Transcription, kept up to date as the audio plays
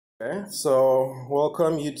Okay, so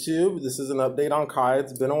welcome YouTube. This is an update on Kai.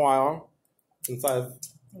 It's been a while since I've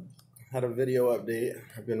had a video update.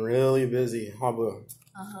 I've been really busy. Habu.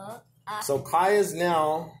 So Kai is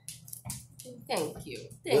now. Thank you.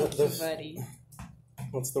 Thank you, buddy.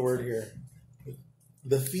 What's the word here?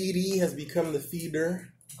 The feedie has become the feeder.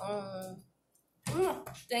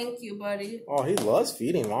 Thank you, buddy. Oh, he loves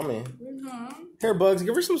feeding, mommy. Here, Bugs,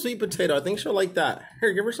 give her some sweet potato. I think she'll like that.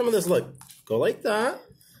 Here, give her some of this. Look, go like that.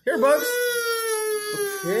 Here, Bugs.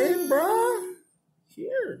 Okay, bro.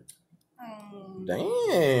 Here.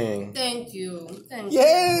 Dang. Thank you. Thank you.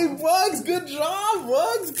 Yay, Bugs. Good job,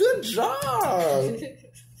 Bugs. Good job.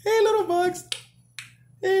 Hey, little Bugs.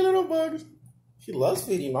 Hey, little Bugs. He loves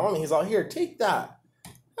feeding mommy. He's all here. Take that.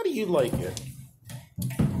 How do you like it?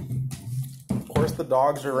 Of course, the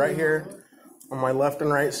dogs are right here on my left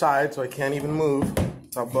and right side, so I can't even move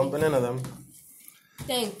without bumping into them.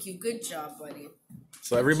 Thank you. Good job, buddy.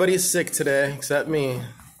 So everybody's sick today except me.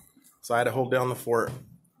 So I had to hold down the fort.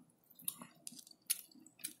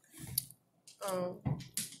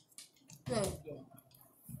 Thank you.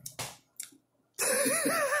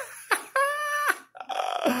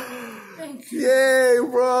 Thank you. Yay,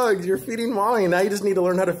 Bugs. You're feeding mommy. Now you just need to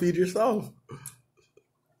learn how to feed yourself.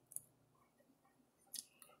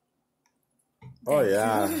 Oh,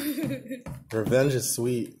 yeah. Revenge is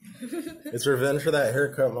sweet. It's revenge for that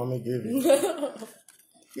haircut mommy gave you.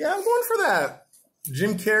 Yeah, I'm going for that.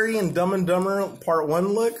 Jim Carrey and Dumb and Dumber Part 1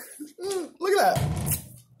 look. Look at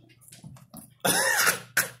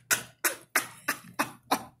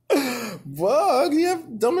that. Bug, you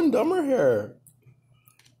have Dumb and Dumber hair.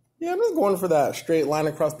 Yeah, I'm just going for that straight line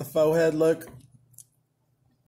across the forehead look.